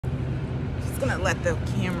gonna let the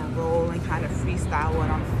camera roll and kind of freestyle what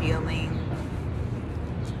I'm feeling.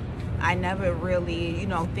 I never really, you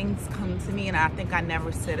know, things come to me, and I think I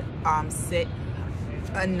never sit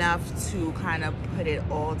enough to kind of put it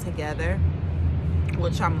all together,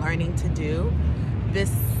 which I'm learning to do.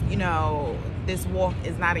 This, you know, this walk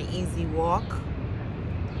is not an easy walk.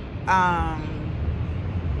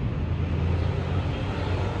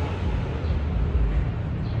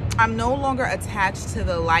 I'm no longer attached to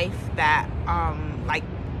the life that, like,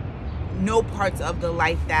 no parts of the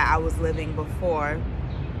life that I was living before.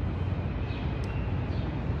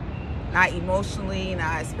 Not emotionally,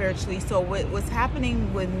 not spiritually. So what's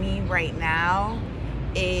happening with me right now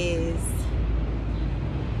is,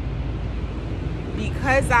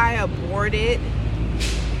 because I aborted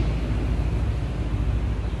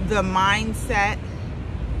the mindset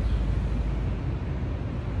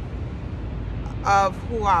of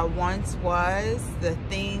who I once was, the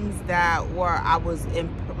things that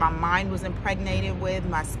my mind was impregnated with,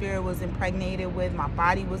 my spirit was impregnated with, my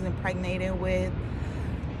body was impregnated with.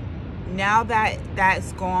 Now that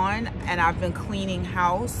that's gone and I've been cleaning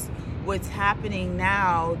house, what's happening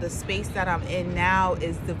now, the space that I'm in now,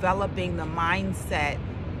 is developing the mindset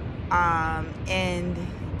and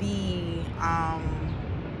the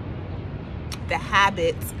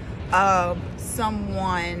habits of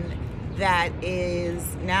someone that is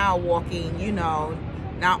now walking, you know,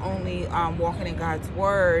 not only walking in God's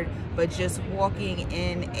word, but just walking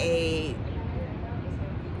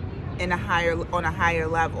on a higher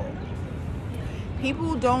level.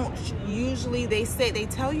 People don't usually, they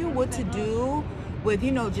tell you what to do with,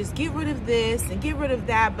 you know, just get rid of this and get rid of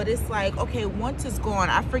that, but it's like, okay, once it's gone,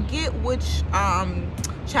 I forget which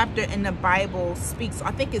chapter in the Bible speaks,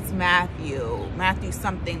 I think it's Matthew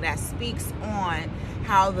something, that speaks on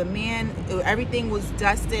how the man, everything was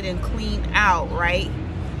dusted and cleaned out, right?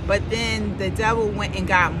 But then the devil went and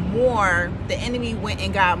got more, the enemy went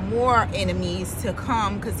and got more enemies to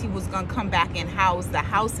come, because he was going to come back and house the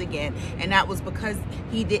house again. And that was because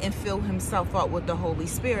he didn't fill himself up with the Holy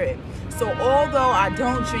Spirit. So although I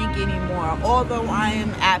don't drink anymore, although I am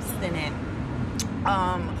abstinent,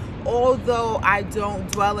 although I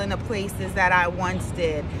don't dwell in the places that I once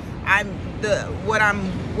did, what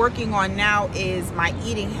I'm working on now is my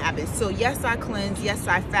eating habits. So yes, I cleanse, yes,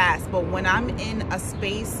 I fast, but when I'm in a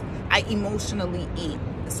space, I emotionally eat.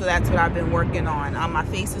 So that's what I've been working on. My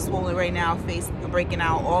face is swollen right now, face breaking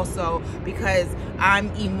out also, because I'm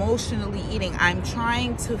emotionally eating. I'm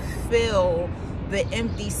trying to fill the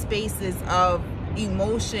empty spaces of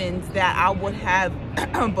emotions that I would have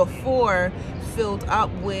before filled up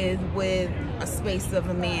with a space of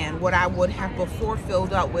a man, what I would have before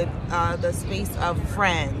filled up with the space of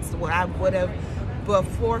friends, what I would have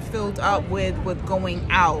before filled up with going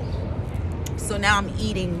out. So now I'm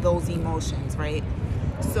eating those emotions, right?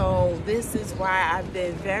 So this is why I've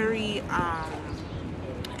been very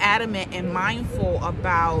adamant and mindful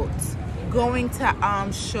about going to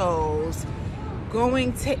shows,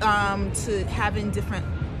 going to having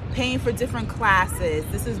paying for different classes.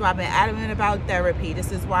 This is why I've been adamant about therapy.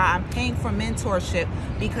 This is why I'm paying for mentorship,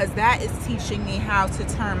 because that is teaching me how to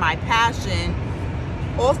turn my passion,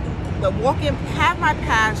 also have my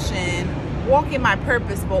passion, walk in my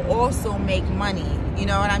purpose, but also make money, you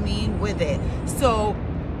know what I mean, with it. So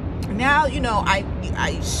now, you know, I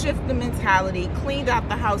shift the mentality, cleaned out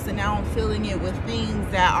the house, and now I'm filling it with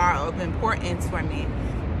things that are of importance for me.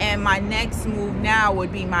 And my next move now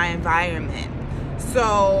would be my environment.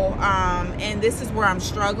 So, and this is where I'm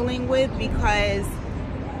struggling with, because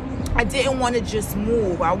I didn't want to just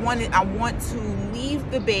move. I want to leave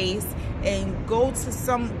the base and go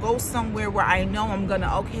somewhere where I know I'm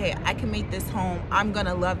gonna, okay, I can make this home. I'm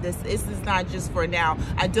gonna love this. This is not just for now.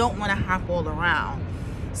 I don't want to hop all around.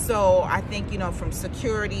 So I think, you know, from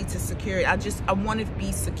security to security, I want to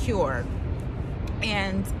be secure.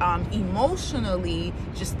 And emotionally,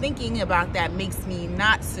 just thinking about that makes me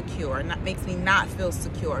not secure, makes me not feel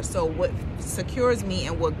secure. So what secures me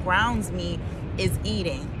and what grounds me is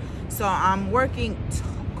eating. So I'm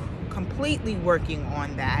completely working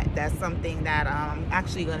on that. That's something that I'm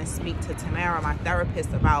actually going to speak to Tamara, my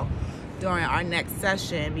therapist, about during our next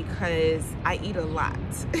session, because I eat a lot.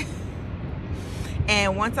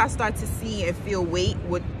 And once I start to see and feel weight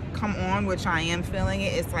would come on, which I am feeling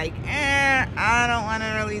it, it's like, I don't want to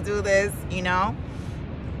really do this, you know.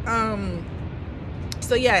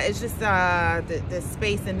 So yeah, it's just the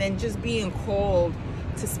space, and then just being called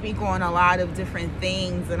to speak on a lot of different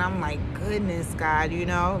things, and I'm like, goodness God, you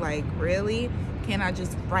know, like, really, can't I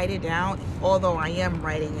just write it down? Although I am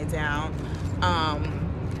writing it down.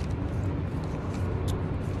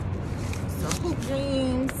 So hoop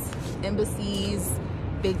dreams, Embassy's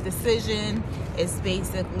big decision is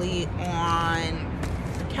basically on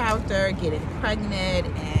character, getting pregnant,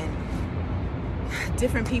 and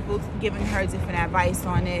different people giving her different advice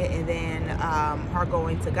on it, and then her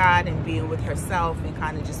going to God and being with herself and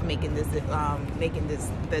kind of just making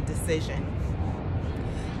the decision.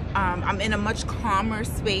 I'm in a much calmer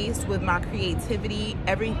space with my creativity.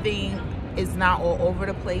 Everything is not all over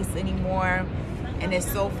the place anymore. And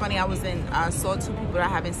it's so funny, I saw two people that I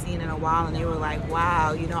haven't seen in a while, and they were like,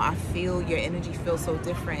 wow, you know, I feel your energy feels so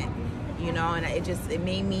different, you know, and it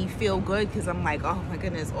made me feel good, because I'm like, oh my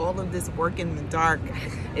goodness, all of this work in the dark,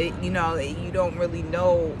 you know, you don't really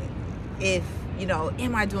know if, you know,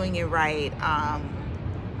 am I doing it right?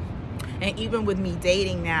 And even with me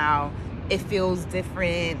dating now, it feels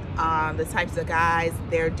different. The types of guys,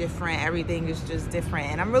 they're different. Everything is just different.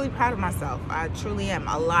 And I'm really proud of myself. I truly am.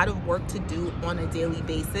 A lot of work to do on a daily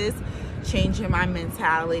basis, changing my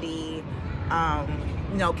mentality,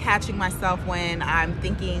 you know, catching myself when I'm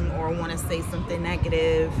thinking or want to say something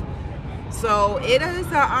negative. So it is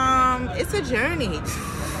it's a journey.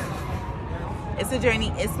 It's a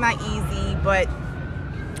journey. It's not easy, but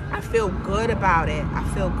I feel good about it. I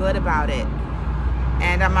feel good about it.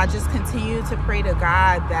 And I just continue to pray to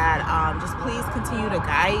God that just please continue to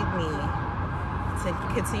guide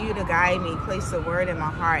me, place the word in my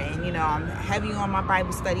heart. And, you know, I'm heavy on my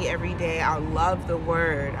Bible study every day. I love the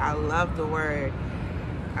word. I love the word.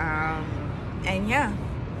 And yeah,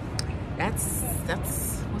 that's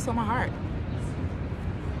what's on my heart.